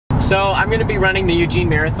So I'm gonna be running the Eugene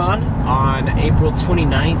Marathon on April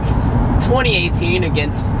 29th, 2018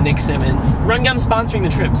 against Nick Simmons. Run Gum sponsoring the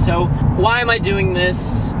trip. So why am I doing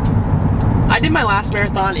this? I did my last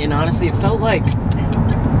marathon and honestly it felt like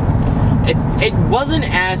it wasn't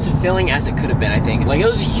as fulfilling as it could have been, I think. Like, it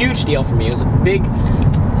was a huge deal for me. It was a big,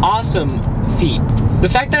 awesome feat. The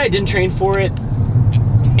fact that I didn't train for it,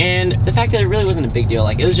 and the fact that it really wasn't a big deal.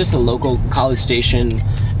 Like, it was just a local College Station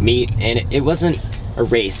meet, and it wasn't a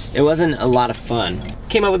race. It wasn't a lot of fun.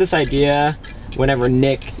 Came up with this idea whenever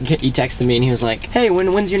Nick, he texted me and he was like, hey,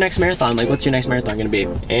 when's your next marathon? Like, what's your next marathon gonna be?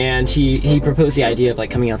 And he proposed the idea of like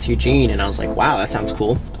coming out to Eugene, and I was like, wow, that sounds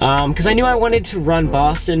cool. Because I knew I wanted to run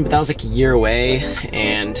Boston, but that was like a year away,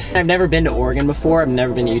 and I've never been to Oregon before, I've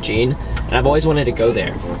never been to Eugene, and I've always wanted to go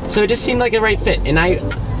there. So it just seemed like a right fit, and I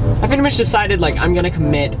pretty much decided like I'm gonna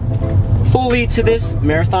commit fully to this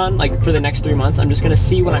marathon, like for the next 3 months. I'm just gonna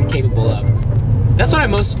see what I'm capable of. That's what I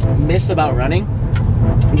most miss about running.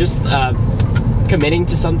 Just committing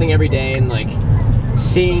to something every day and like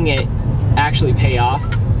seeing it actually pay off.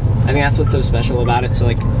 I think that's what's so special about it. So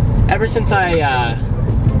like ever since I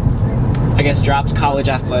guess dropped college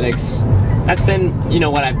athletics, that's been, you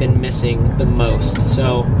know, what I've been missing the most.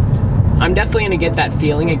 So I'm definitely gonna get that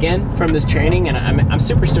feeling again from this training, and I'm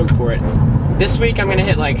super stoked for it. This week I'm gonna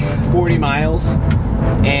hit like 40 miles,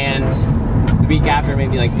 and the week after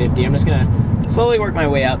maybe like 50. I'm just gonna slowly work my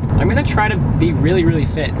way up. I'm gonna try to be really, really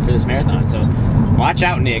fit for this marathon, so watch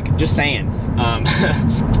out, Nick, just saying.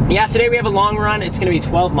 Yeah, today we have a long run. It's gonna be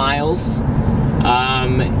 12 miles.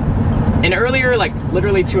 And earlier, like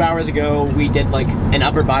literally 2 hours ago, we did like an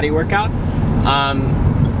upper body workout.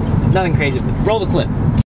 Nothing crazy, but roll the clip.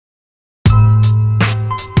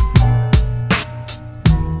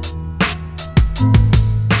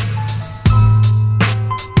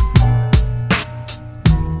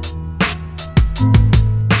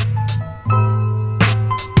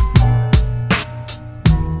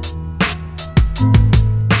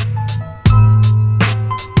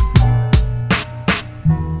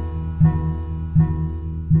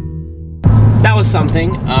 That was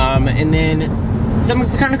something, and then so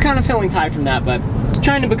I'm kind of feeling tired from that, but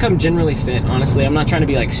trying to become generally fit. Honestly, I'm not trying to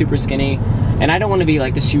be like super skinny, and I don't want to be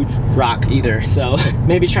like this huge rock either. So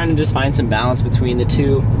maybe trying to just find some balance between the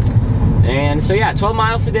two. And so yeah, 12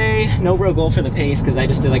 miles today. No real goal for the pace because I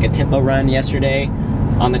just did like a tempo run yesterday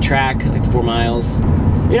on the track, like 4 miles.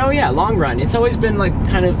 You know, yeah, long run. It's always been like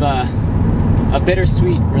kind of a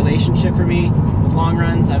bittersweet relationship for me with long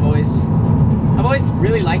runs. I've always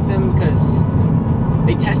really liked them because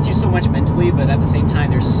they test you so much mentally, but at the same time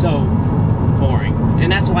they're so boring,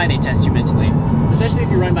 and that's why they test you mentally, especially if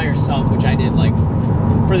you run by yourself, which I did like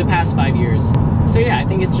for the past 5 years. So yeah, I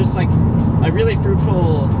think it's just like a really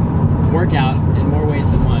fruitful workout in more ways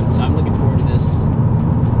than one, so I'm looking forward to this.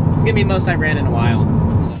 It's gonna be the most I've ran in a while.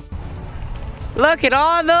 So look at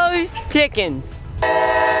all those chickens.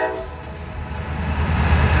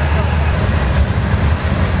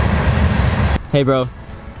 Hey, bro.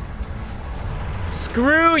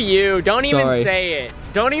 Screw you. Don't even say it.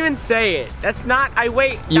 Don't even say it. That's not,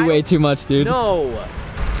 You weigh too much, dude. No.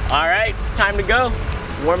 All right, it's time to go.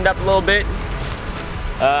 Warmed up a little bit.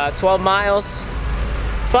 12 miles.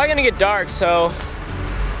 It's probably gonna get dark, so.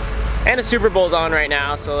 And the Super Bowl's on right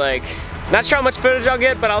now, so like, not sure how much footage I'll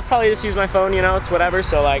get, but I'll probably just use my phone, you know, it's whatever.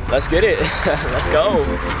 So like, let's get it. Let's go.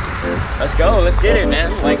 Let's go, let's get it,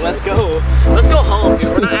 man. Like, let's go. Let's go home,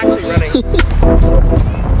 because we're not actually running.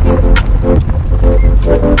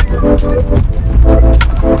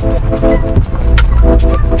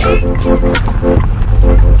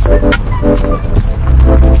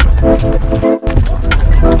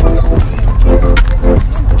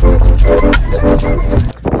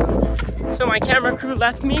 So my camera crew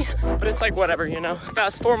left me, but it's like whatever, you know. That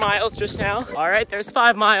was 4 miles just now. All right, there's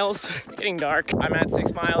 5 miles. It's getting dark. I'm at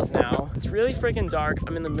 6 miles now. It's really freaking dark.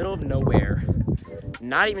 I'm in the middle of nowhere.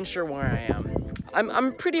 Not even sure where I am.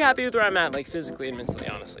 I'm pretty happy with where I'm at, like physically and mentally,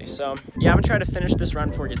 honestly. So yeah, I'm gonna try to finish this run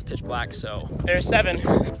before it gets pitch black. So there's 7,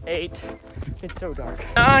 8, it's so dark.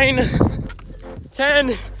 9,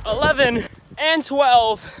 10, 11, and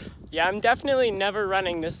 12. Yeah, I'm definitely never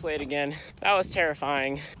running this late again. That was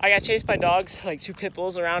terrifying. I got chased by dogs, like 2 pit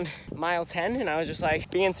bulls around mile 10, and I was just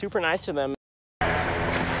like being super nice to them.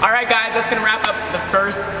 All right, guys, that's gonna wrap up the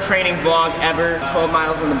first training vlog ever. 12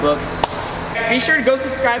 miles in the books. Be sure to go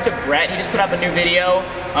subscribe to Brett. He just put up a new video.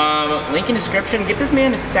 Link in description. Get this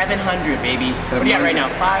man to 700, baby. 700. What do you got right now?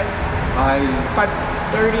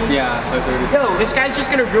 530? Yeah, 530. Yo, this guy's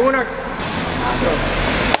just gonna ruin our...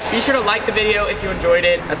 Be sure to like the video if you enjoyed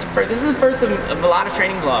it. This is the first of a lot of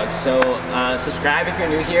training vlogs, so subscribe if you're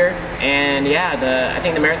new here. And yeah, I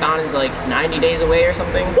think the marathon is like 90 days away or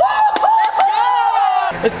something.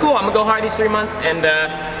 It's cool. I'm gonna go hard these 3 months, and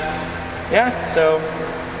yeah, so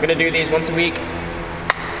I'm gonna do these once a week.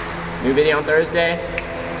 New video on Thursday.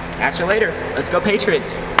 Catch you later. Let's go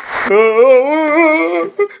Patriots.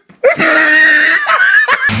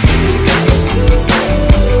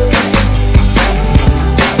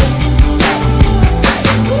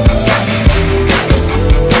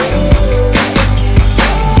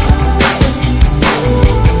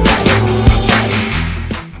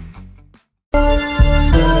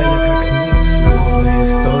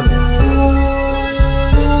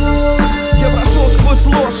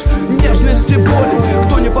 Нежности, боли.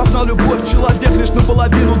 Кто не познал любовь, человек лишь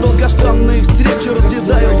наполовину. Долгожданные встречи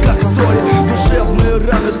разъедают как соль. Душевные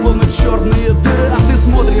раны, словно черные дыры. А ты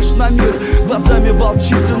смотришь на мир глазами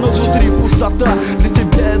волчицы, но внутри пустота. Для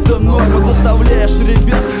тебя это норма. Заставляешь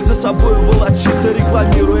ребят за собой волочиться,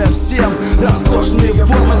 рекламируя всем роскошные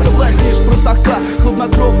формы. Соблазнишь простака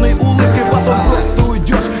хладнокровной улыбкой, потом просто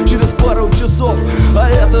уйдешь через пару часов. А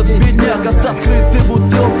этот бедняга с открытой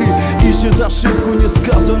бутылкой ищет ошибку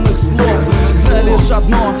несказанных слов. Знай лишь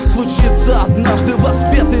одно, случится однажды,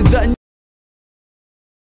 воспетый до